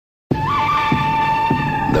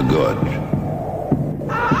The good.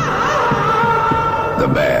 The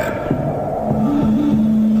bad.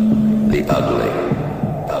 The ugly.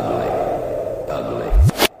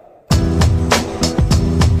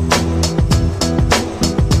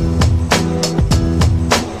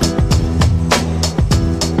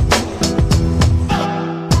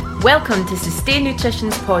 Welcome to Sustain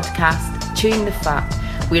Nutrition's podcast, Chewing the Fat,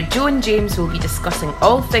 where Joe and James will be discussing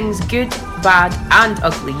all things good, bad and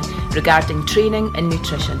ugly regarding training and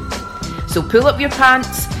nutrition. So pull up your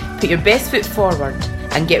pants, put your best foot forward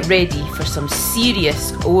and get ready for some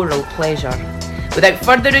serious oral pleasure. Without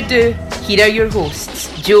further ado, here are your hosts,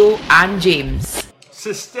 Joe and James.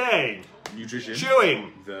 Sustain Nutrition.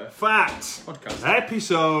 Chewing The Fat Podcast.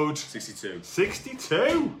 Episode 62.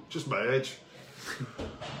 62. Just my age.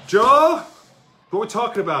 Joe, what are we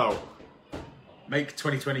talking about? Make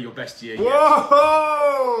 2020 your best year yet.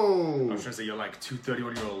 Whoa! I was trying to say you're like two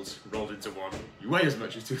 31-year-olds rolled into one. You weigh as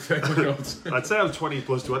much as two 31-year-olds. I'd say I'm 20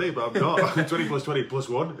 plus 20, but I'm not. I'm 20 plus 20 plus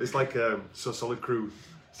 1. It's like So Solid Crew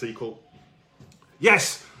sequel.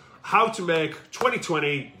 Yes, how to make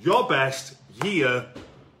 2020 your best year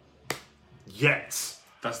yet.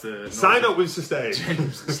 That's the Sign up with Sustain.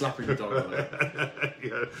 James slapping the dog.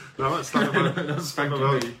 Yeah. No, I'm not slapping That's spanking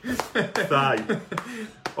me. thigh.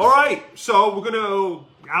 All right, so we're going to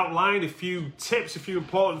outline a few tips, a few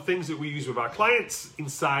important things that we use with our clients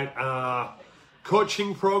inside our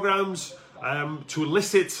coaching programs to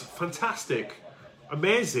elicit fantastic,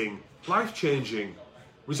 amazing, life-changing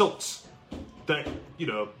results that, you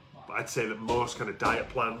know, I'd say that most kind of diet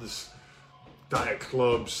plans, diet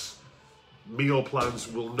clubs, meal plans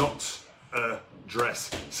will not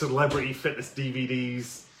address. Celebrity fitness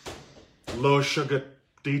DVDs, low sugar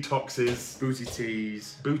detoxes, Booty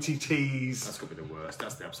teas. That's got to be the worst.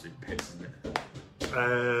 That's the absolute piss, isn't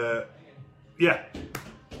it? Yeah.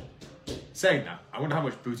 Saying that, I wonder how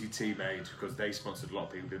much Booty Tea made because they sponsored a lot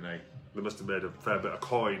of people, didn't they? They must have made a fair bit of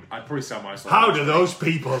coin. I'd probably sell myself. How do those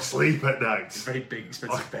people sleep at night? Very big,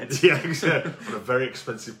 expensive beds. Yeah, on a very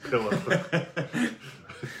expensive pillow.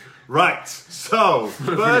 Right, so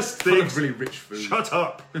first Full of things. really rich food. Shut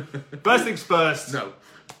up. First things first. No.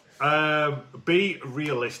 Be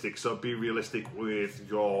realistic. So be realistic with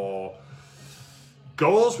your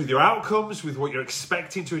goals, with your outcomes, with what you're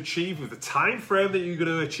expecting to achieve, with the time frame that you're going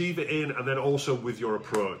to achieve it in, and then also with your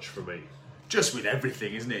approach. For me, Just with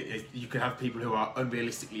everything, isn't it? You can have people who are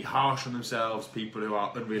unrealistically harsh on themselves, people who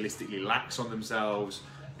are unrealistically lax on themselves.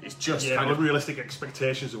 It's just kind of unrealistic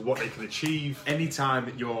expectations of what they can achieve. anytime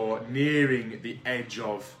that you're nearing the edge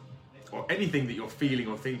of, or anything that you're feeling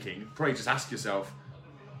or thinking, probably just ask yourself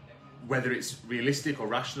whether it's realistic or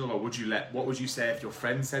rational, or what would you say if your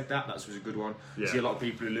friend said that? That was a good one. Yeah. See a lot of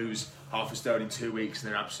people who lose half a stone in 2 weeks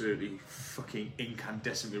and they're absolutely fucking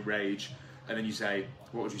incandescent with rage. And then you say,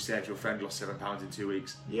 what would you say if your friend lost 7 pounds in 2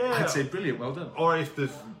 weeks? Yeah. I'd say brilliant, well done. Or if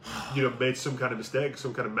they've, made some kind of mistake,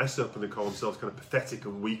 some kind of mess up, and they call themselves kind of pathetic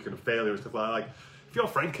and weak and a failure and stuff like that. Like, if your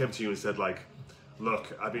friend came to you and said, like,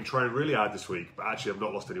 look, I've been trying really hard this week, but actually I've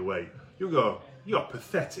not lost any weight, you'll go, you're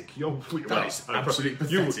pathetic. That is absolutely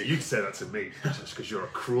pathetic. You'd say that to me, just because you're a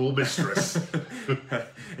cruel mistress.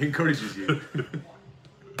 Encourages you.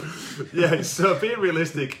 Yeah, so being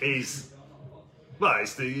realistic is... Well,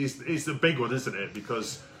 it's the big one, isn't it?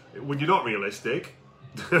 Because when you're not realistic,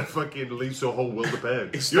 fucking leaves the whole world of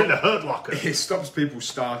pain. You're in a hurt locker. It stops people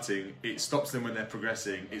starting. It stops them when they're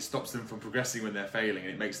progressing. It stops them from progressing when they're failing,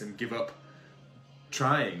 and it makes them give up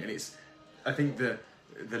trying. And I think the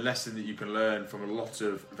lesson that you can learn from a lot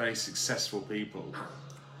of very successful people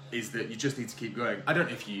is that you just need to keep going. I don't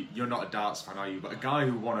know if you're not a darts fan, are you? But a guy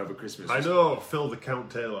who won over Christmas. I know, Phil the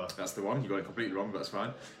Count Taylor. That's the one. You got it completely wrong, but that's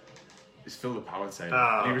fine. It's Phil the Power Taylor.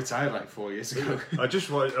 Ah. He retired like 4 years ago. I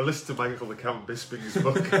listened to Michael the Count Bisping's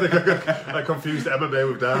book. I confused MMA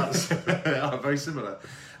with darts. They are very similar.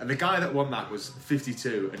 And the guy that won that was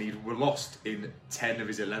 52, and he'd lost in 10 of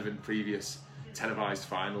his 11 previous televised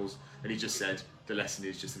finals. And he just said the lesson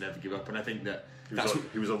is just to never give up. And I think that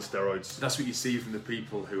he was on steroids. That's what you see from the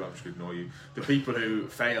people who, I'm just going to ignore you, the people who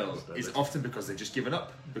fail is often because they've just given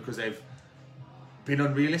up, because they've been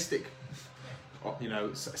unrealistic.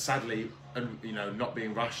 Sadly, not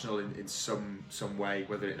being rational in some way,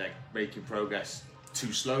 whether they're making progress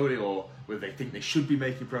too slowly or whether they think they should be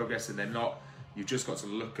making progress and they're not. You've just got to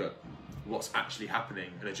look at what's actually happening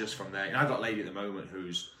and adjust from there. And I've got a lady at the moment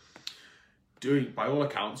who's doing, by all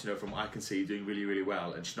accounts, from what I can see, doing really, really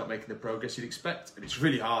well, and she's not making the progress you'd expect. And it's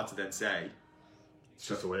really hard to then say, it's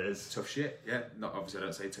just the way it is. Tough shit, yeah. Not obviously I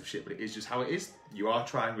don't say tough shit, but it is just how it is. You are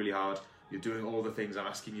trying really hard. You're doing all the things I'm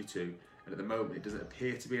asking you to, and at the moment it doesn't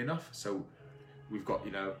appear to be enough. So we've got,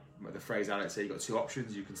 you know, the phrase out there, say you've got two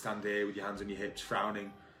options. You can stand here with your hands on your hips,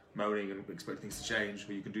 frowning, moaning and expect things to change,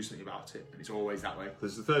 or you can do something about it, and it's always that way.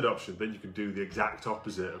 There's the third option, then you can do the exact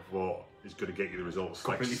opposite of what is going to get you the results.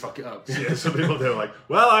 Completely fuck it up. Yeah, some people do like,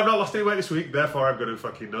 well, I've not lost any weight this week, therefore I'm going to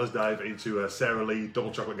fucking nosedive into a Sara Lee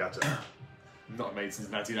double chocolate gatter. Not made since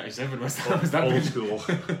 1997. Was that Old been? school.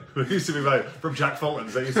 It used to be from Jack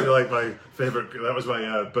Fulton's. That used to be like my favourite. That was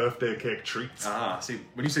my birthday cake treat. See,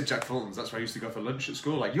 when you said Jack Fulton's, that's where I used to go for lunch at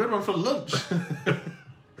school. Like, you had one for lunch.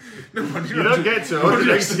 No wonder You don't get to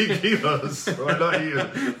 180 kilos. Why not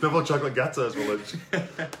eating double chocolate gatters for lunch?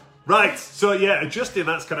 Right, so yeah, adjusting,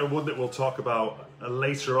 that's kind of one that we'll talk about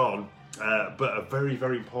later on, but a very,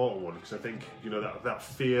 very important one, because I think, you know, that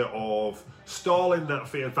fear of stalling, that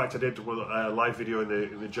fear. In fact, I did a live video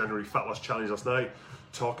in the January Fat Loss Challenge last night,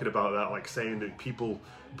 talking about that, like saying that people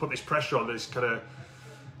put this pressure on this kind of,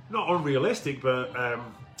 not unrealistic, but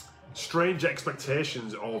strange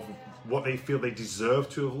expectations of what they feel they deserve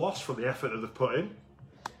to have lost from the effort that they've put in.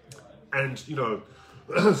 And, you know,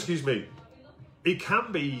 excuse me, it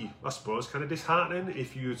can be, I suppose, kind of disheartening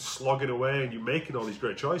if you're slogging away and you're making all these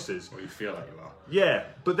great choices. Or you feel like you are. Yeah,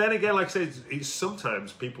 but then again, like I said, it's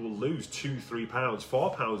sometimes people will lose 2, 3 pounds,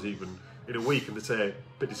 4 pounds even in a week, and they say, a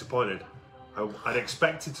bit disappointed. I'd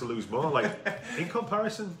expected to lose more. Like, in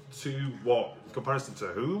comparison to what? In comparison to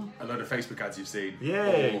whom? A load of Facebook ads you've seen.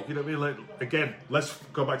 Yeah, you know what I mean? Like, again, let's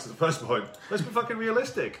go back to the first point. Let's be fucking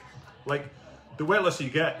realistic. Like, the weight loss you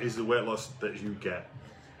get is the weight loss that you get.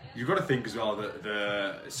 You've got to think as well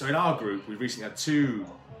that so in our group, we've recently had 2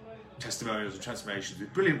 testimonials and transformations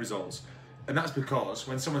with brilliant results. And that's because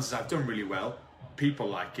when someone says, I've done really well, people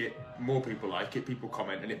like it, more people like it, people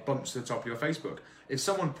comment, and it bumps to the top of your Facebook. If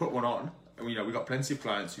someone put one on, and you know, we've got plenty of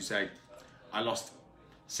clients who say, I lost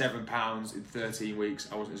 7 pounds in 13 weeks,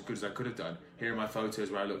 I wasn't as good as I could have done. Here are my photos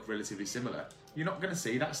where I look relatively similar. You're not going to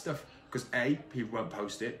see that stuff because A, people won't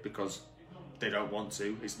post it because they don't want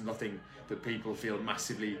to. It's nothing that people feel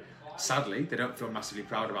massively, sadly, they don't feel massively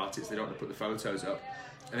proud about it, so they don't want to put the photos up.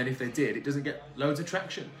 And then if they did, it doesn't get loads of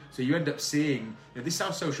traction. So you end up seeing, you know, this is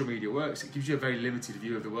how social media works. It gives you a very limited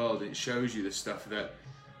view of the world, and it shows you the stuff that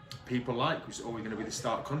people like, which is always going to be the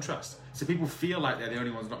stark contrast. So people feel like they're the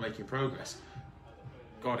only ones not making progress.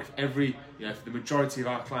 God, if if the majority of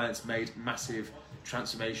our clients made massive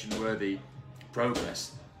transformation-worthy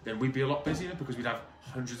progress, then we'd be a lot busier because we'd have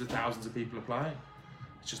hundreds of thousands of people applying.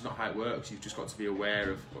 It's just not how it works. You've just got to be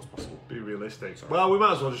aware of what's possible. Be realistic. Sorry. Well, we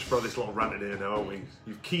might as well just throw this little rant in here now, haven't we?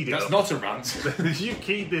 You've keyed it That's up. not a rant. You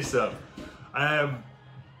keyed this up.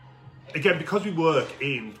 Again, because we work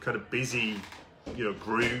in kind of busy, you know,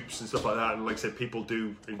 groups and stuff like that, and like I said, people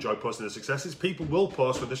do enjoy posting their successes. People will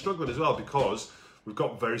post when they're struggling as well because we've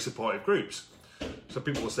got very supportive groups. So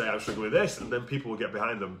people will say, I'm struggling with this, and then people will get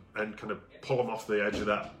behind them and kind of pull them off the edge of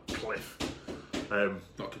that cliff.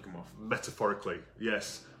 Not kick them off. Metaphorically,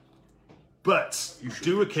 yes. But you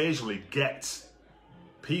do occasionally get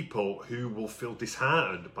people who will feel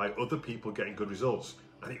disheartened by other people getting good results,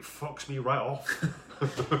 and it fucks me right off. I'm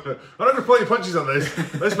not going to pull your punches on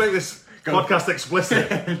this. Let's make this podcast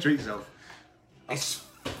explicit. Treat yourself. It's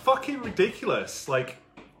fucking ridiculous. Like,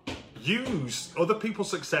 use other people's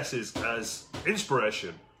successes as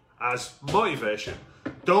inspiration, as motivation.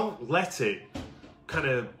 Don't let it kind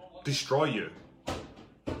of destroy you.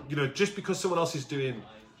 You know, just because someone else is doing,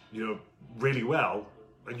 you know, really well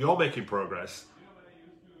and you're making progress,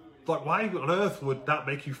 like, why on earth would that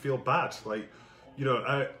make you feel bad? Like, you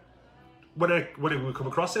know, when we come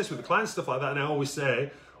across this with the clients, stuff like that, and I always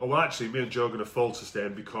say, oh, well, actually, me and Joe are going to fold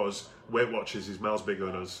Sustain because Weight Watchers is miles bigger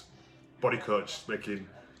than us. Body Coach is making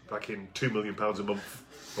fucking £2 million a month,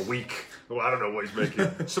 a week. Well, I don't know what he's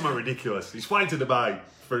making. Something ridiculous. He's flying to Dubai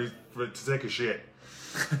to take a shit.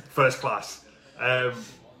 First class.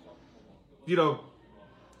 You know,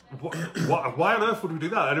 why on earth would we do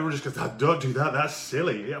that? And everyone just goes, don't do that, that's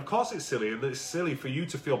silly. Yeah, of course it's silly, and it's silly for you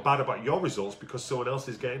to feel bad about your results because someone else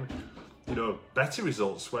is getting, you know, better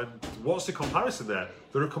results. When, what's the comparison there?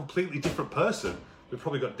 They're a completely different person. They've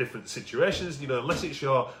probably got different situations, you know, unless it's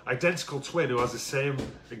your identical twin who has the same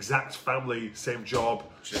exact family, same job,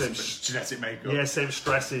 same genetic makeup. Yeah, same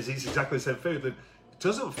stresses, eats exactly the same food. Then it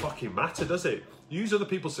doesn't fucking matter, does it? Use other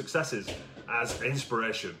people's successes as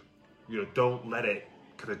inspiration. You know, don't let it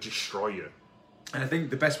kind of destroy you. And I think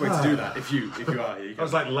the best way to do that, if you are here, I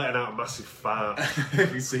was like letting out a massive fart. You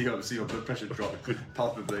can see your blood pressure drop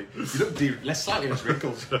palpably. You look slightly less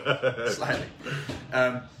wrinkled, slightly.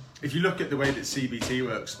 If you look at the way that CBT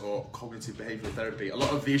works, or cognitive behavioural therapy, a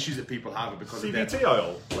lot of the issues that people have are because of CBT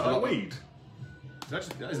oil, like weed. That is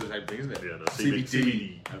the same thing, isn't it? Yeah, no,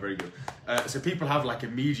 CBT. Very good. So people have like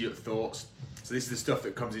immediate thoughts So this is the stuff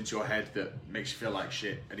that comes into your head that makes you feel like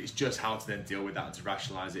shit, and it's just how to then deal with that and to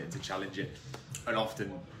rationalise it and to challenge it. And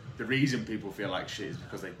often the reason people feel like shit is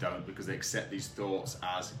because they don't, because they accept these thoughts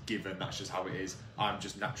as given. That's just how it is. I'm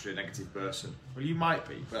just naturally a negative person. Well, you might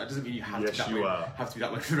be, but that doesn't mean you have to be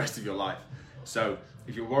that way for the rest of your life. So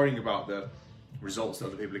if you're worrying about the results that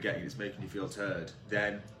other people are getting, it's making you feel turd,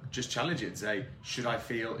 then just challenge it and say, should I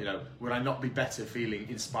feel, would I not be better feeling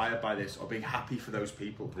inspired by this or being happy for those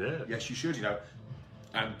people? Yeah. Yes, you should.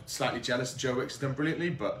 I'm slightly jealous Joe Wicks has done brilliantly,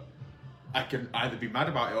 but I can either be mad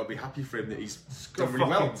about it or be happy for him that he's done really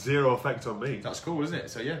well. Zero effect on me. That's cool, isn't it?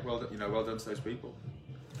 So yeah, well done to those people.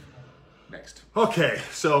 Next. Okay,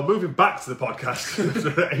 so moving back to the podcast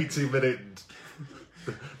after 18 minutes.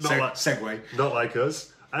 Segue. Not like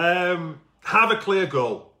us. Have a clear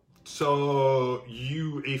goal. So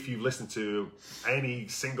if you've listened to any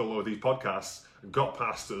single of these podcasts and got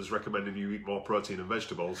past us recommending you eat more protein and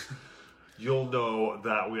vegetables, you'll know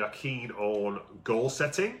that we are keen on goal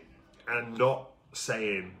setting and not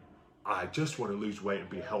saying, I just want to lose weight and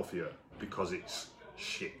be healthier because it's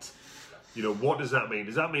shit. What does that mean?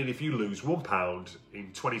 Does that mean if you lose 1 pound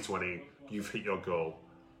in 2020, you've hit your goal?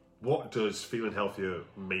 What does feeling healthier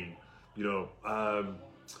mean? You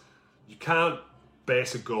can't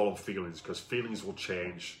base a goal on feelings because feelings will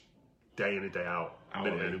change day in and day out.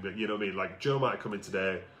 Minute. You know what I mean? Like Joe might come in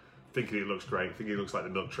today thinking he looks great, thinking he looks like the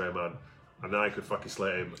Milk Tray Man, and then I could fucking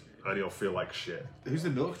slay him and he'll feel like shit. Who's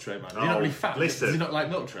the Milk Tray Man? He's not really fat. Listen. Does he not like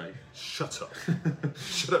Milk Tray? Shut up.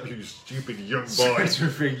 Shut up, you stupid young boy. Sorry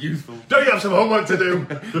for being youthful. Don't you have some homework to do?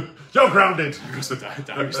 You're grounded.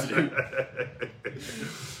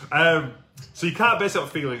 So you can't base it on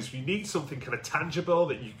feelings. You need something kind of tangible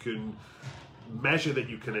that you can measure, that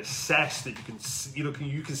you can assess, that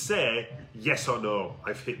you can say yes or no.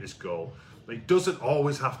 I've hit this goal. It doesn't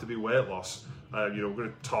always have to be weight loss. We're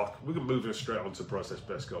going to move straight on to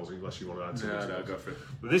process-based goals, unless you want to add something. No, go for it.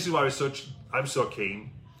 But this is why I'm so keen.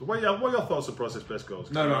 What are your thoughts on process-based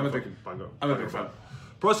goals? No, I'm a big fan.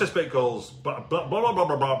 Process-based goals,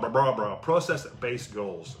 process-based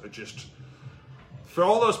goals are just for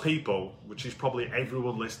all those people, which is probably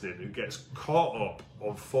everyone listening, who gets caught up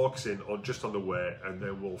on focusing on just on the weight and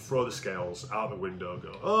then will throw the scales out the window and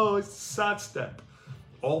go, oh, it's a sad step.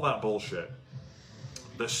 All that bullshit.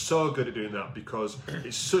 They're so good at doing that because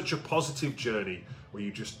it's such a positive journey where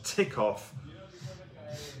you just tick off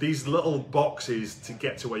these little boxes to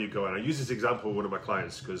get to where you're going. I use this example with one of my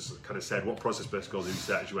clients because I kind of said, what process-based goals did you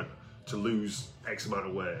set? She went, to lose X amount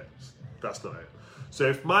of weight. That's not it. So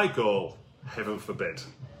if my goal, heaven forbid,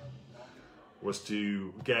 was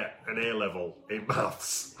to get an A level in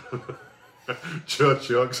maths, Joe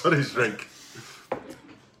chokes on his drink.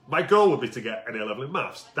 My goal would be to get an A level in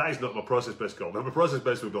maths. That is not my process-based goal. My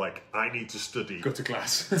process-based would be like, I need to study. Go to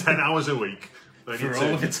class. 10 hours a week. I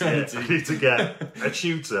need to get a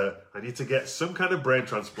tutor. I need to get some kind of brain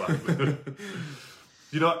transplant.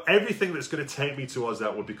 Everything that's going to take me towards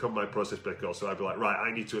that would become my process-based goal. So I'd be like, right,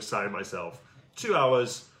 I need to assign myself 2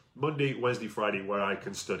 hours, Monday, Wednesday, Friday, where I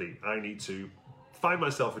can study. I need to find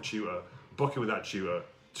myself a tutor, book in with that tutor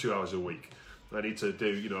 2 hours a week. I need to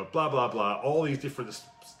do, blah, blah, blah, all these different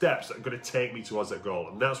steps that are going to take me towards that goal.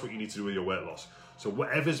 And that's what you need to do with your weight loss. So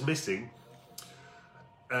whatever's missing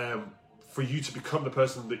for you to become the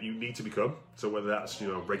person that you need to become, so whether that's,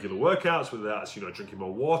 regular workouts, whether that's, drinking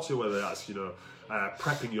more water, whether that's,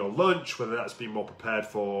 prepping your lunch, whether that's being more prepared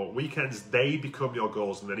for weekends, they become your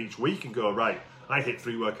goals. And then each week you can go, right, I hit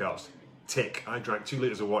 3 workouts. Tick. I drank 2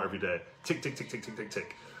 litres of water every day. Tick, tick, tick, tick, tick, tick,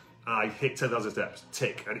 tick. I hit 10,000 steps.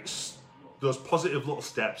 Tick. And it's those positive little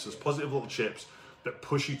steps, those positive little chips that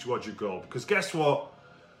push you towards your goal. Because guess what?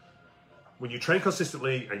 When you train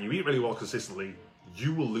consistently and you eat really well consistently,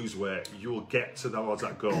 you will lose weight. You will get towards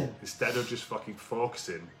that goal instead of just fucking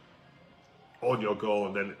focusing on your goal.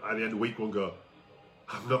 And then at the end of the week, we'll go,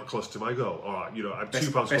 I'm not close to my goal. All right, I'm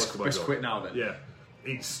 2 pounds close to my goal. Best quit now then. Yeah.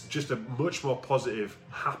 It's just a much more positive,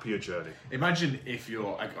 happier journey. Imagine if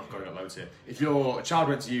I've got loads here. If your child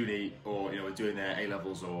went to uni or were doing their A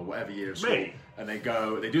levels or whatever year of school, and they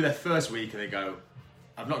do their first week and they go,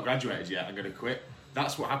 I've not graduated yet, I'm going to quit.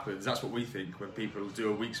 That's what happens. That's what we think when people do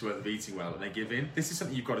a week's worth of eating well and they give in. This is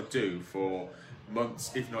something you've got to do for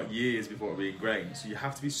months, if not years, before it'll be ingrained. So you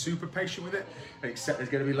have to be super patient with it and accept there's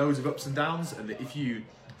going to be loads of ups and downs, and that if you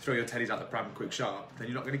throw your teddies out the pram quick sharp, then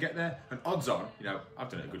you're not going to get there. And odds on, I've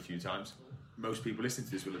done it a good few times. Most people listening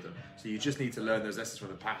to this will have done. So you just need to learn those lessons from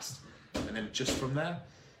the past and then just from there.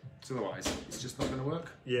 So otherwise, it's just not going to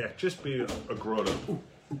work. Yeah, just be a grown-up.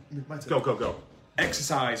 Go.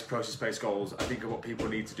 Exercise process-based goals, I think, are what people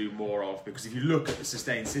need to do more of, because if you look at the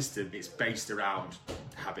Sustain system, it's based around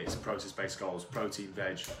habits, process-based goals, protein,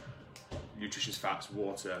 veg, nutritious fats,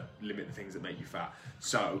 water, limit the things that make you fat.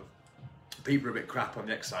 So people are a bit crap on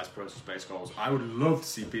the exercise process-based goals. I would love to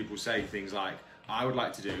see people say things like, I would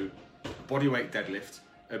like to do a bodyweight deadlift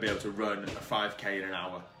and be able to run a 5k in an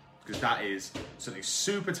hour, because that is something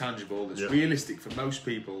super tangible that's realistic for most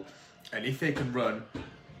people. And if they can run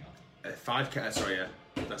a 5k,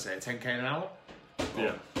 let's say a 10k in an hour,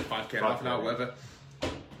 or 5k in half an hour, whatever,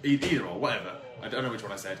 either or whatever. I don't know which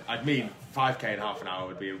one I said. I'd mean 5k in half an hour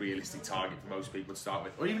would be a realistic target for most people to start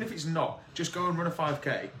with. Or even if it's not, just go and run a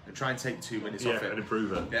 5k and try and take 2 minutes off it. and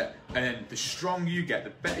improve it. Yeah, and then the stronger you get, the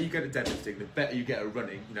better you get at deadlifting, the better you get at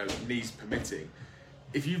running, knees permitting.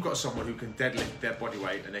 If you've got someone who can deadlift their body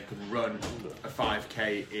weight and they can run a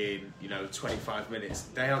 5k in, 25 minutes,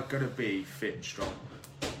 they are going to be fit and strong.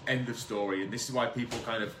 End of story. And this is why people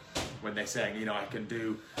kind of, when they're saying, I can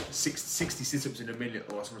do 60 sit-ups in a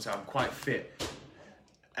minute, or someone say I'm quite fit,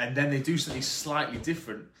 and then they do something slightly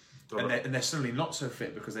different, and they're suddenly not so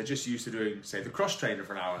fit because they're just used to doing, say, the cross trainer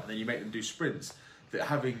for an hour, and then you make them do sprints. That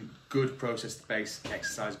having good process-based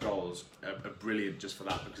exercise goals are brilliant just for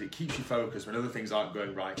that, because it keeps you focused when other things aren't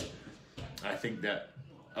going right. And I think that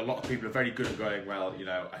a lot of people are very good at going, well,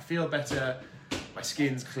 I feel better, my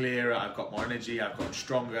skin's clearer, I've got more energy, I've gotten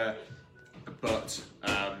stronger, but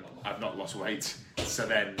I've not lost weight. So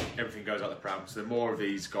then everything goes out the pram. So the more of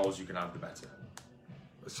these goals you can have, the better.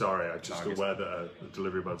 Sorry, I'm just aware that a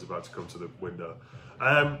delivery man's about to come to the window.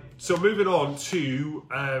 So moving on to,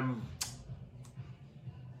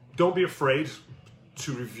 don't be afraid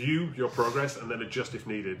to review your progress and then adjust if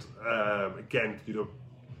needed. Again,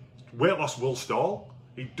 weight loss will stall.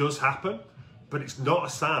 It does happen, but it's not a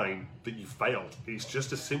sign that you failed. It's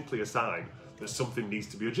just simply a sign that something needs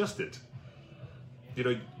to be adjusted.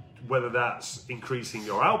 Whether that's increasing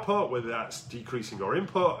your output, whether that's decreasing your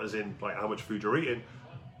input, as in like how much food you're eating,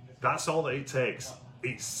 that's all that it takes.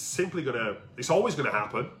 It's always gonna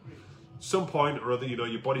happen. Some point or other,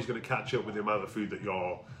 your body's gonna catch up with the amount of food that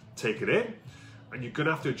you're taking in, and you're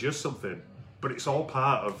gonna have to adjust something. But it's all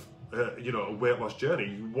part of, a weight loss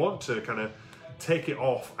journey. You want to kind of take it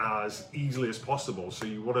off as easily as possible. So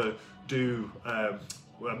you want to do a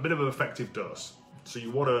minimum effective dose. So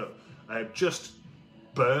you want to just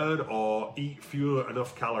burn or eat fewer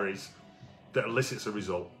enough calories that elicits a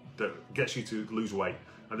result that gets you to lose weight,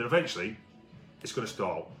 and then eventually it's going to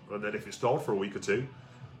stall. And then if it's stalled for a week or two,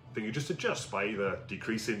 then you just adjust by either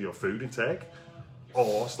decreasing your food intake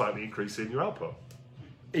or slightly increasing your output.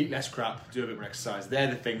 Eat less crap, do a bit more exercise. They're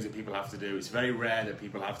the things that people have to do. It's very rare that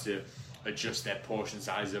people have to adjust their portion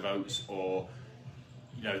size of oats or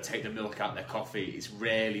take the milk out of their coffee. It's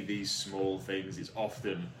rarely these small things. It's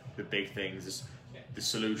often the big things. The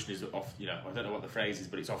solution is often, I don't know what the phrase is,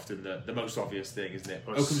 but it's often the most obvious thing, isn't it?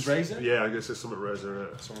 Occam's razor? Yeah, I guess it's something razor,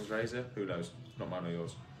 isn't it? Someone's razor? Who knows? Not mine or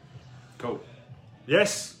yours. Cool.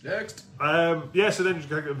 Yes. Next. So then you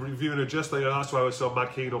can review and adjust. That's why I was so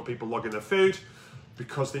mad keen on people logging their food,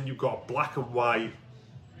 because then you've got a black and white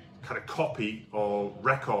kind of copy or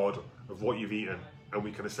record of what you've eaten, and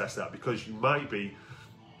we can assess that, because you might be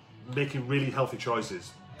making really healthy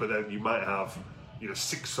choices, but then you might have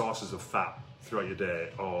 6 sources of fat throughout your day,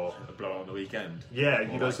 or a blow on the weekend. Yeah,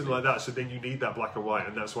 something like that. So then you need that black and white,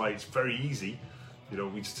 and that's why it's very easy.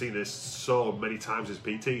 We've seen this so many times as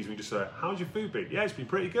PTs. We just say, "How's your food been?" Yeah, it's been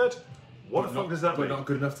pretty good. What the fuck does that mean? But not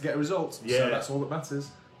good enough to get a result. Yeah, so that's all that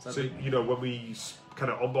matters. So when we kind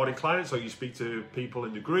of onboarding clients, or you speak to people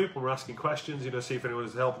in the group when we're asking questions, see if anyone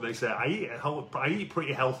has help, and they say, I eat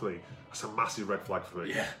pretty healthily. That's a massive red flag for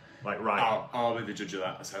me. Yeah. Like, right. I'll be the judge of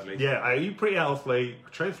that, sadly. Yeah, I eat pretty healthily,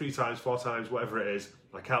 train 3 times, 4 times, whatever it is.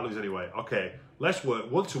 I can't lose any weight. Okay, let's work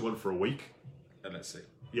 1-to-1 for a week. And let's see.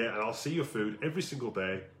 Yeah, and I'll see your food every single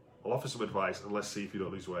day. I'll offer some advice, and let's see if you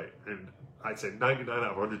don't lose weight. And I'd say 99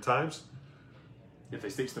 out of 100 times, if they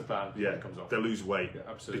stick to the plan, it comes off. They lose weight. Yeah,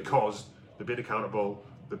 absolutely. Because they've been accountable,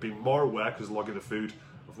 they've been more aware, because they're logging the food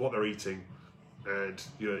of what they're eating, and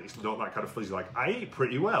it's not that kind of fuzzy, like, I eat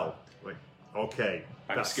pretty well. Like, okay.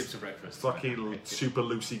 That skips to breakfast. Fucking super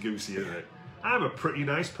loosey-goosey, isn't it? I'm a pretty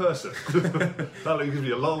nice person. That gives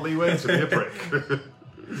me a lot of leeway to be a prick.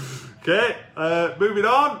 Okay, moving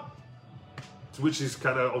on, which is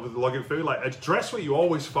kind of over the logging food, like, address what you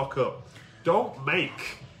always fuck up. Don't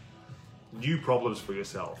make new problems for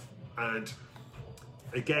yourself. And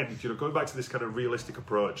again, going back to this kind of realistic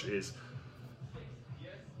approach is,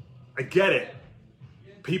 I get it.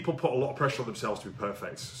 People put a lot of pressure on themselves to be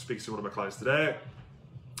perfect. Speaking to one of my clients today,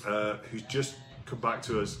 who's just come back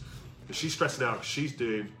to us. She's stressing out. She's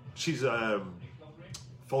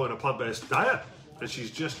following a plant-based diet, and she's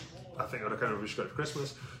just I think I don't remember what she got for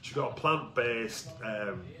Christmas. She got a plant-based,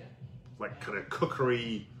 like kind of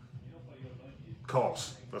cookery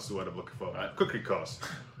course. That's the word I'm looking for. Right. Cookery course.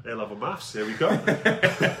 A-level maths. Here we go.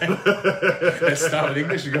 Let's start in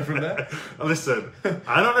English and go from there. Listen,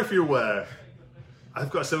 I don't know if you're aware. I've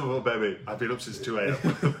got a 7-month baby. I've been up since 2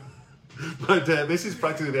 a.m. But this is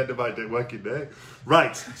practically the end of my working day.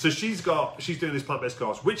 Right, so she's doing this plant-based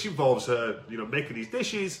course, which involves her, making these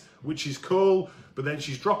dishes, which is cool. But then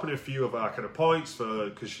she's dropping a few of our kind of points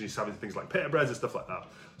because she's having things like pita breads and stuff like that.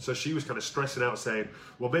 So she was kind of stressing out, saying,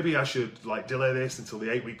 "Well, maybe I should like delay this until the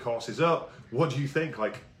 8-week course is up. What do you think?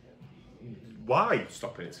 Like, why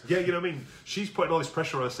Stop it." Yeah, you know what I mean? She's putting all this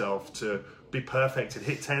pressure on herself to be perfect and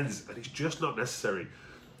hit 10s, and it's just not necessary.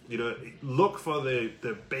 Look for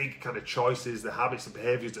the big kind of choices, the habits and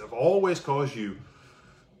behaviours that have always caused you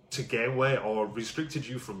to gain weight or restricted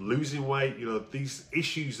you from losing weight. These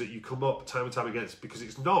issues that you come up time and time against, because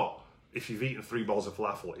it's not if you've eaten 3 bowls of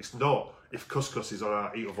falafel. It's not if couscous is on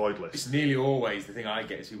our eat avoid list. It's nearly always the thing I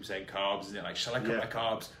get is people saying carbs, isn't it? Like, shall I cut my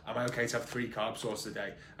carbs? Am I okay to have 3 carb sources a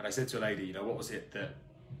day? And I said to a lady, what was it that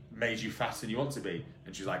made you fatter than you want to be?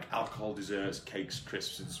 And she's like, alcohol, desserts, cakes,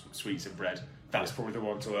 crisps, and sweets and bread. That's probably the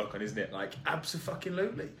one to work on, isn't it? Like,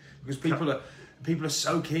 absolutely. Because people are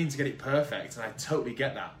so keen to get it perfect, and I totally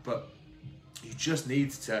get that. But you just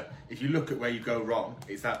need to. If you look at where you go wrong,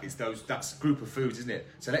 that's a group of foods, isn't it?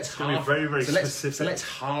 So let's half. Very, very specific. So let's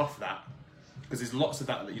half that, because there's lots of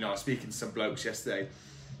that. I was speaking to some blokes yesterday,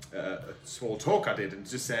 a small talk I did, and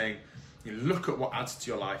just saying, look at what adds to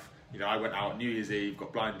your life. I went out New Year's Eve,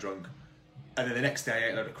 got blind drunk, and then the next day I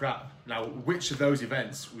ate a load of crap. Now, which of those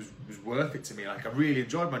events was worth it to me? Like, I really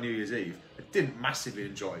enjoyed my New Year's Eve. I didn't massively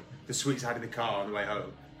enjoy the sweets I had in the car on the way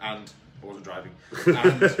home, and I wasn't driving.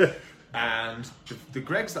 And the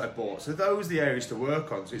Greggs that I bought. So those are the areas to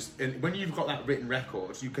work on. So when you've got that written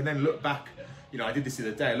record, you can then look back. I did this the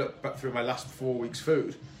other day. I looked back through my last 4 weeks'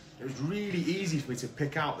 food. It was really easy for me to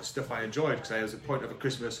pick out the stuff I enjoyed, because there was a point of a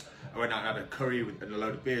Christmas, I went out and had a curry and a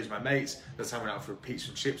load of beers with my mates. The time I went out for a pizza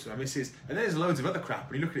and chips with my missus. And then there's loads of other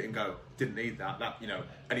crap, and you look at it and go, didn't need that,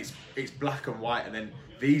 and it's black and white. And then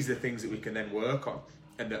these are the things that we can then work on.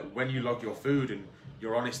 And that when you log your food and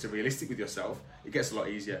you're honest and realistic with yourself, it gets a lot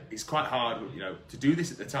easier. It's quite hard, to do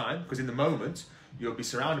this at the time, because in the moment, you'll be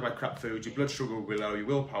surrounded by crap food, your blood sugar will be low, your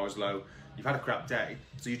willpower's low, you've had a crap day.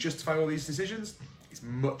 So you justify all these decisions. It's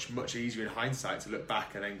much, much easier in hindsight to look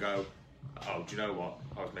back and then go, oh, do you know what?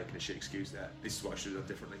 I was making a shit excuse there. This is what I should have done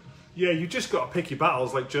differently. Yeah, you just got to pick your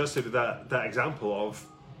battles, like Joe said with that example of,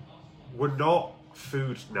 we're not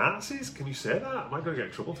food Nazis. Can you say that? Am I going to get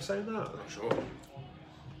in trouble for saying that? I'm not sure.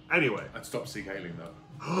 Anyway. I'd stop Sieg Hailing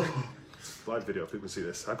though. Live video, people can see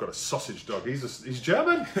this. I've got a sausage dog. He's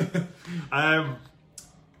German. Going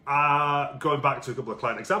back to a couple of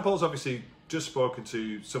client examples, obviously just spoken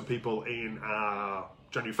to some people in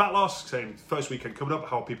January fat loss, saying first weekend coming up,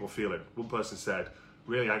 how are people feeling? One person said,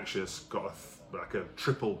 really anxious, got a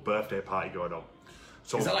triple birthday party going on.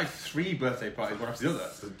 So is that like 3 birthday parties, one after the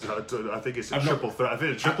other? I think it's triple threat. I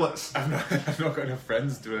think it's triplets. I've not got enough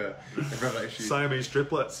friends to have that issue. Siamese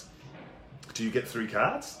triplets. Do you get 3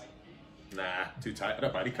 cards? Nah, too tight. I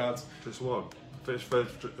don't buy any cards. Just one. Finish for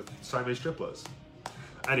Siamese triplets.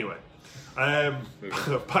 Anyway, back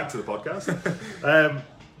to the podcast.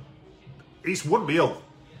 It's one meal.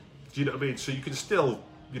 Do you know what I mean? So you can still,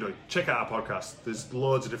 check out our podcast. There's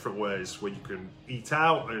loads of different ways where you can eat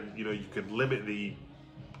out, and you can limit the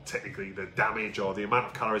damage or the amount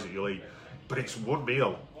of calories that you'll eat. But it's one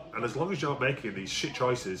meal, and as long as you're not making these shit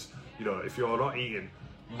choices, if you're not eating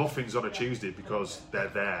muffins on a Tuesday because they're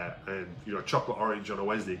there, and chocolate orange on a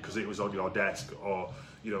Wednesday because it was on your desk, or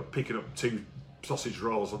picking up 2 sausage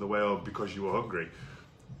rolls on the way home because you were hungry.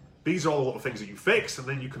 These are all the little things that you fix, and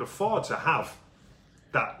then you can afford to have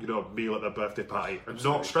that meal at their birthday party and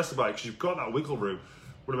not stress about it, because you've got that wiggle room.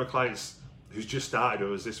 One of my clients who's just started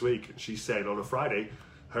with us this week, and she's saying on a Friday,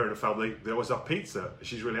 her and her family, they always have pizza.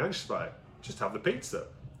 She's really anxious about it. Just have the pizza.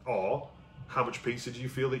 Or how much pizza do you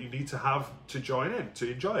feel that you need to have to join in, to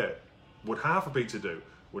enjoy it? Would half a pizza do?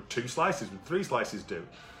 Would 2 slices, would 3 slices do?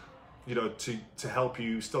 To help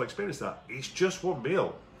you still experience that. It's just one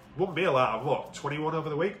meal. One meal out of what? 21 over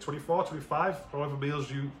the week? 24, 25? However meals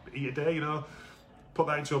you eat a day, Put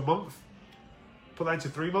that into a month. Put that into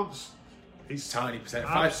 3 months. It's tiny percent.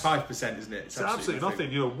 5%, isn't it? It's absolutely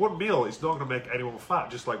nothing. One meal is not going to make anyone fat,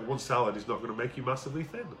 just like one salad is not going to make you massively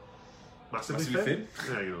thin. Massively thin?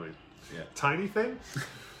 Yeah, you know what I mean. Yeah. Tiny thin?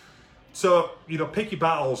 So, pick your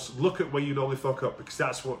battles, look at where you normally fuck up, because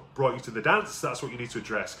that's what brought you to the dance, that's what you need to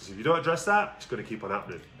address, because if you don't address that, it's going to keep on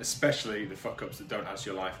happening. Especially the fuck-ups that don't add to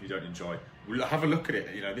your life and you don't enjoy. Have a look at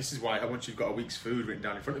it. This is why once you've got a week's food written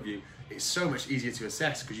down in front of you, it's so much easier to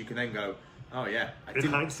assess, because you can then go, oh yeah, in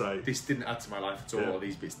hindsight, this didn't add to my life at all, or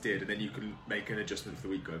these bits did, and then you can make an adjustment for the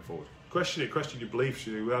week going forward. Question your beliefs.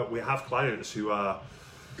 We have clients who are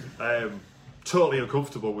totally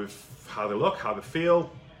uncomfortable with how they look, how they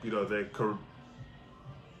feel, their current,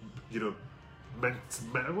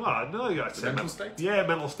 mental state? Yeah,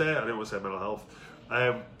 mental state. I didn't want to say mental health.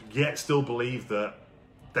 Yet still believe that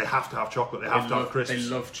they have to have chocolate. They have to have crisps. They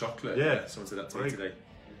love chocolate. Yeah. Someone said that to me today.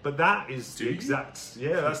 But that is the exact.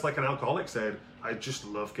 Yeah, that's like an alcoholic saying, I just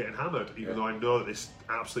love getting hammered, even though I know that it's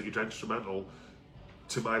absolutely detrimental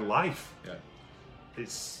to my life. Yeah.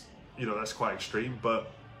 It's, that's quite extreme,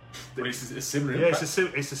 but it's a similar. Yeah,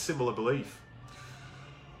 it's a similar belief.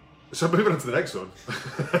 So moving on to the next one.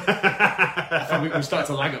 I thought we started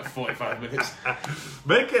to lag at 45 minutes.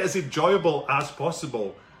 Make it as enjoyable as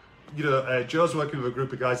possible. Joe's working with a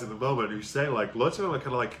group of guys at the moment who say loads of them are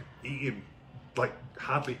kind of eating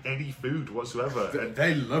hardly any food whatsoever.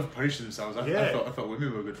 They love punishing themselves. I thought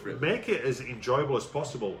women were good for it. Make it as enjoyable as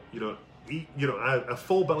possible. Eat. A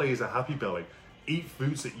full belly is a happy belly. Eat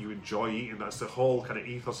foods that you enjoy eating. That's the whole kind of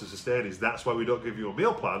ethos of Sustain. That's why we don't give you a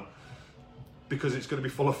meal plan, because it's going to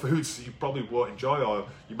be full of foods that you probably won't enjoy, or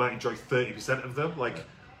you might enjoy 30% of them.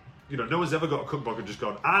 No one's ever got a cookbook and just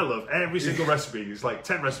gone, I love every single recipe. It's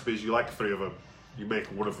 10 recipes, you like 3 of them, you make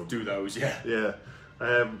one of them. Do those, yeah.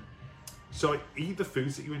 Yeah. So eat the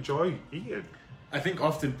foods that you enjoy eating. I think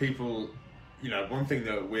often people, one thing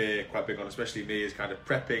that we're quite big on, especially me, is kind of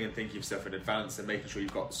prepping and thinking of stuff in advance and making sure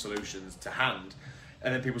you've got solutions to hand.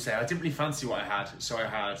 And then people say, I didn't really fancy what I had, so I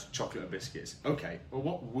had chocolate and biscuits. Okay, well,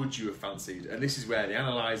 what would you have fancied? And this is where the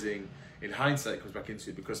analysing in hindsight comes back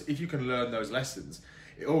into it, because if you can learn those lessons,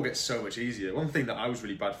 it all gets so much easier. One thing that I was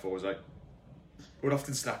really bad for was I would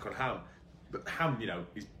often snack on ham. But ham,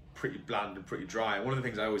 is pretty bland and pretty dry. And one of the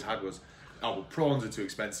things I always had was, well, prawns are too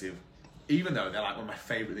expensive, even though they're one of my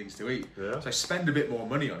favourite things to eat. Yeah. So I spend a bit more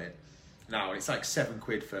money on it. Now, it's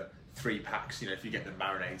 £7 for 3 packs, if you get them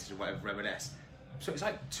marinated and whatever, M&S. So it's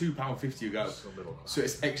 £2.50 a go. So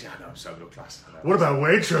it's actually, I know, I'm so middle class. What about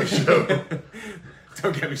Waitrose, Joe?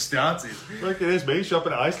 Don't get me started. Look at this, me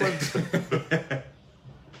shopping at Iceland.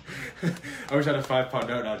 I wish I had a £5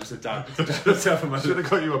 note now, just a dab. Should have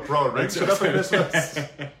got you a prawn ring. Should have for Christmas.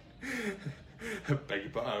 Beg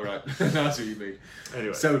your pardon. Oh, right. That's what you mean.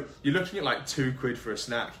 Anyway. So you're looking at £2 for a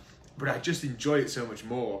snack, but I just enjoy it so much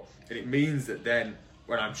more. And it means that then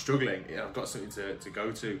when I'm struggling, I've got something to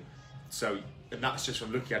go to. So, and that's just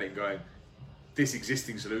from looking at it and going, this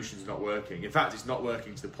existing solution is not working. In fact, it's not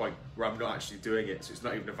working to the point where I'm not actually doing it. So it's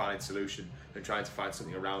not even a valid solution, and trying to find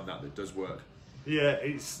something around that does work. Yeah,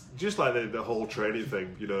 it's just like the whole training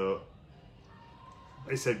thing,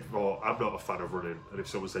 I said, well, I'm not a fan of running. And if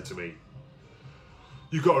someone said to me,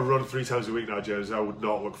 you've got to run 3 times a week now, James, I would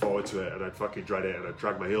not look forward to it, and I'd fucking dread it, and I'd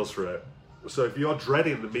drag my heels through it. So if you're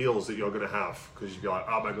dreading the meals that you're going to have, because you'd be like,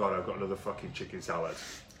 oh my God, I've got another fucking chicken salad,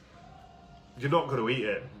 you're not going to eat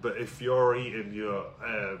it. But if you're eating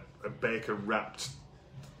a bacon-wrapped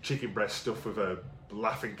chicken breast stuffed with a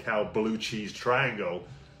Laughing Cow blue cheese triangle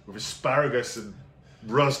with asparagus and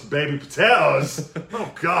roast baby potatoes,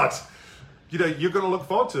 oh God, you're going to look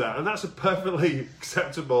forward to that, and that's a perfectly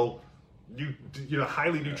acceptable,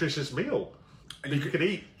 highly nutritious meal that you can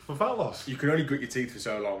eat for fat loss. You can only grit your teeth for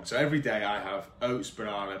so long. So every day I have oats,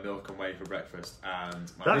 banana, milk and whey for breakfast.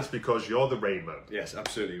 And that's because you're the Rain Man. Yes,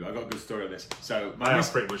 absolutely. I've got a good story on this. So I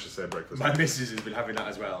have pretty much the same breakfast. My missus has been having that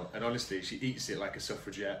as well. And honestly, she eats it like a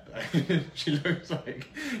suffragette. She looks like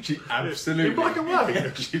she absolutely... In black and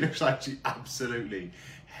white? She looks like she absolutely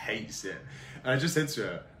hates it. And I just said to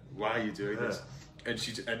her, why are you doing this?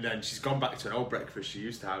 And then she's gone back to an old breakfast she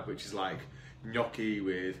used to have, which is like gnocchi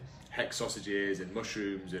with heck sausages and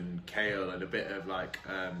mushrooms and kale and a bit of not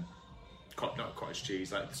cottage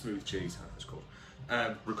cheese, like the smooth cheese, I don't know what it's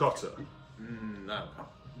called. Ricotta? No,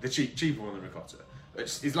 the cheaper one than ricotta.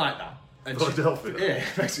 It's like that. And Philadelphia? Yeah,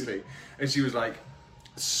 basically. And she was like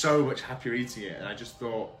so much happier eating it, and I just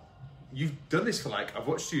thought, you've done this for I've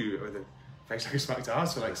watched you with a face like a smacked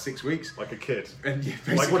ass for 6 weeks. Like a kid. And yeah,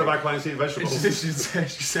 like one of our clients eating vegetables.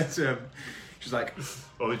 She said to him, she's like,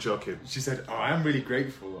 only joking. She said, oh, I am really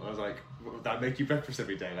grateful. I was like, well, would that make you breakfast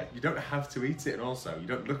every day? You don't have to eat it, and also you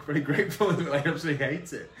don't look very grateful. I absolutely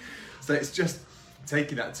hate it. So it's just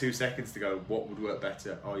taking that 2 seconds to go, what would work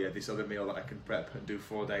better? Oh yeah, this other meal that I can prep and do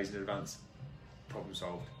 4 days in advance. Problem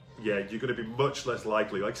solved. Yeah, you're going to be much less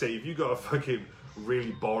likely. Like I say, if you got a fucking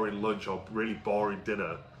really boring lunch or really boring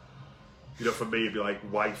dinner, you know, for me it'd be like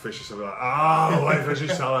white fish or something like, oh, white fish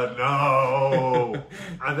salad, no.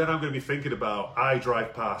 And then I'm going to be thinking about, I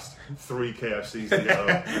drive past 3 KFCs to get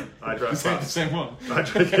home. I drive past the same one. I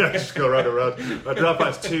just go round and round. I drive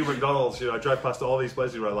past 2 McDonald's, you know, I drive past all these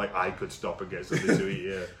places where like I could stop and get something to eat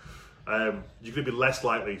here. You're going to be less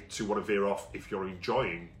likely to want to veer off if you're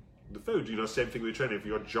enjoying the food. You know, same thing with training. If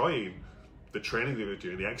you're enjoying the training that you're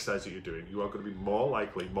doing, the exercise that you're doing, you are going to be more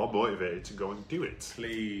likely, more motivated to go and do it.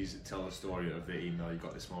 Please tell the story of the email you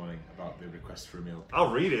got this morning about the request for a meal.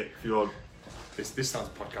 I'll read it if you want. This sounds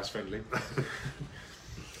podcast friendly.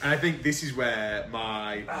 And I think this is where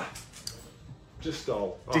my Just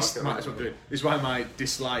stall. This is why my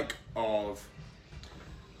dislike of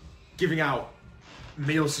giving out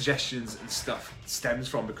meal suggestions and stuff stems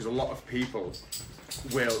from, because a lot of people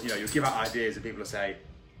will, you know, you'll give out ideas and people will say,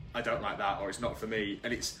 I don't like that, or it's not for me.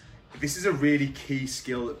 And this is a really key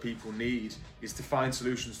skill that people need, is to find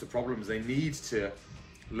solutions to problems. They need to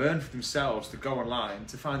learn for themselves, to go online,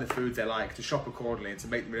 to find the food they like, to shop accordingly and to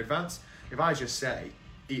make them in advance. If I just say,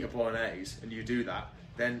 eat a bolognese, and you do that,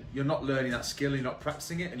 then you're not learning that skill, you're not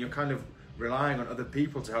practicing it, and you're kind of relying on other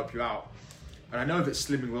people to help you out. And I know that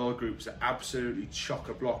Slimming World groups are absolutely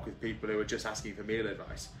chock-a-block with people who are just asking for meal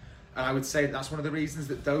advice. And I would say that's one of the reasons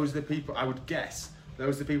that those are the people, I would guess,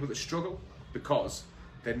 those are the people that struggle, because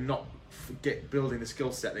they're not building the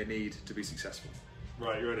skill set they need to be successful.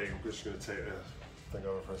 Right, you ready? I'm just going to take this thing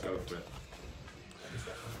over for a second. Go for it.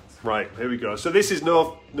 Right, here we go. So this is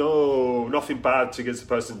nothing bad against the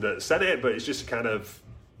person that said it, but it's just a kind of,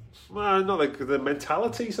 well, not like the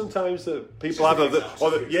mentality sometimes that people have, the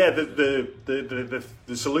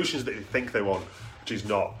solutions that they think they want, which is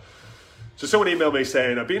not. So someone emailed me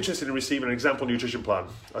saying, I'd be interested in receiving an example nutrition plan,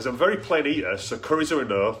 as I'm a very plain eater, so curries are a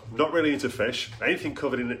no, not really into fish, anything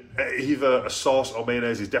covered in either a sauce or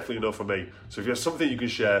mayonnaise is definitely a no for me. So if you have something you can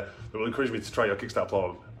share that will encourage me to try your Kickstart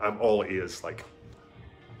plan, I'm all ears. Like,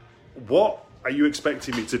 what are you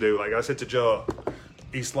expecting me to do? Like I said to Joe,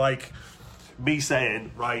 it's like me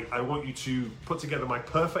saying, right, I want you to put together my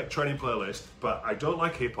perfect training playlist, but I don't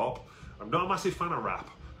like hip hop, I'm not a massive fan of rap,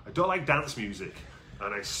 I don't like dance music,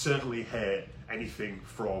 and I certainly hate anything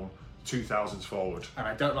from 2000s forward. And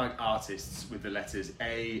I don't like artists with the letters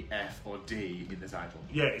A, F or D in the title.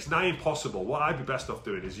 Yeah, it's nigh impossible. What I'd be best off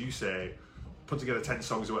doing is you say, put together 10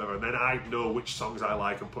 songs or whatever, and then I know which songs I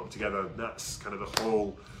like and put them together. And that's kind of the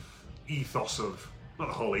whole ethos of, not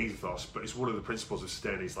the whole ethos, but it's one of the principles of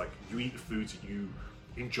staying. Is like, you eat the foods that you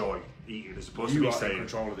enjoy eating, as opposed to me saying, you are in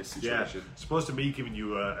control of this situation. Yeah, as opposed to me giving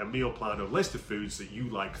you a meal plan, a list of foods that you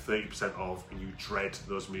like 30% of, and you dread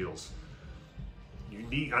those meals. You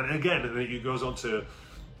need, and again, and then it goes on to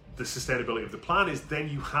the sustainability of the plan, is then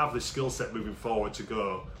you have the skill set moving forward to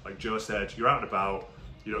go, like Joe said, you're out and about,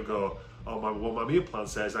 you don't go, oh, my meal plan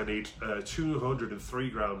says I need 203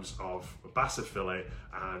 grams of bassa fillet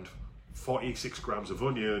and 46 grams of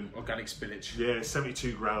onion, organic spinach,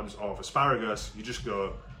 72 grams of asparagus. You just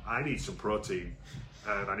go, I need some protein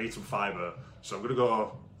and I need some fibre, so I'm going to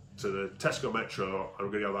go to the Tesco Metro and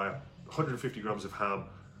I'm going to buy 150 grams of ham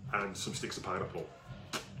and some sticks of pineapple.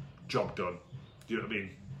 Job done. Do you know what I mean?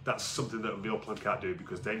 That's something that a meal plan can't do,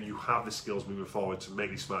 because then you have the skills moving forward to make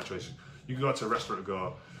these smart choices. You can go to a restaurant and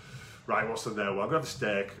go, right, what's in there? Well, I'll grab the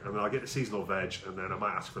steak and then I'll get the seasonal veg and then I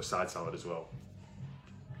might ask for a side salad as well.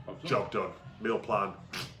 Job done. Meal plan,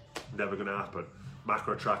 never going to happen.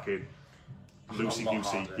 Macro tracking,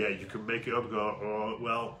 loosey-goosey. Yeah, you can make it up and go, oh,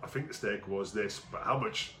 well, I think the steak was this, but how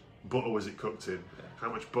much butter was it cooked in? How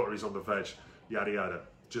much butter is on the veg? Yada, yada.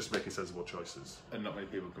 Just making sensible choices. And not many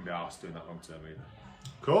people can be asked doing that long term either.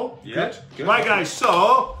 Cool? Yeah. Good. Right, guys,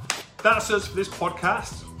 so that's us for this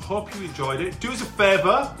podcast. Hope you enjoyed it. Do us a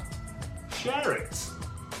favour, share it.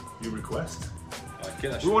 Your request.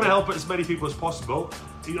 We want to help as many people as possible.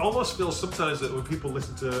 It almost feels sometimes that when people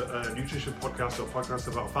listen to a nutrition podcast or podcasts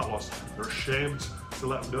about fat loss, they're ashamed to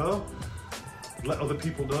let them know. Let other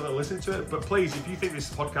people know that are listening to it. But please, if you think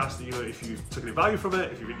this podcast, you know, if you've taken any value from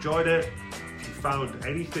it, if you've enjoyed it, if you found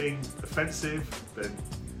anything offensive, then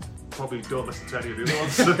probably don't listen to any of the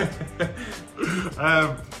other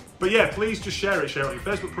ones. But yeah, please just share it. Share it on your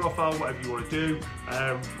Facebook profile, whatever you want to do.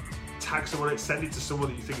 Tag someone in it, send it to someone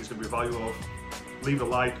that you think is going to be value of. Leave a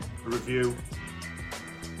like, a review.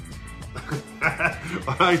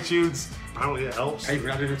 On iTunes, apparently it helps. Hey,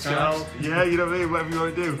 Brad in a channel. Yeah, you know what I mean, whatever you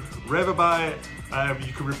want to do. Rave about it.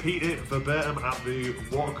 You can repeat it verbatim at the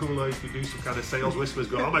water cooler. You can do some kind of sales whispers.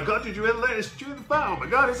 Go, oh my god, did you hear the latest Chew the Fat? Oh my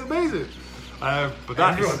god, it's amazing. But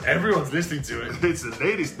that everyone's listening to it. It's the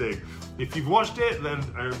latest thing. If you've watched it, then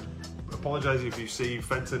apologise if you see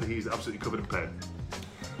Fenton, he's absolutely covered in pain.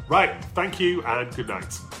 Right, thank you and good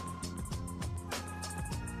night.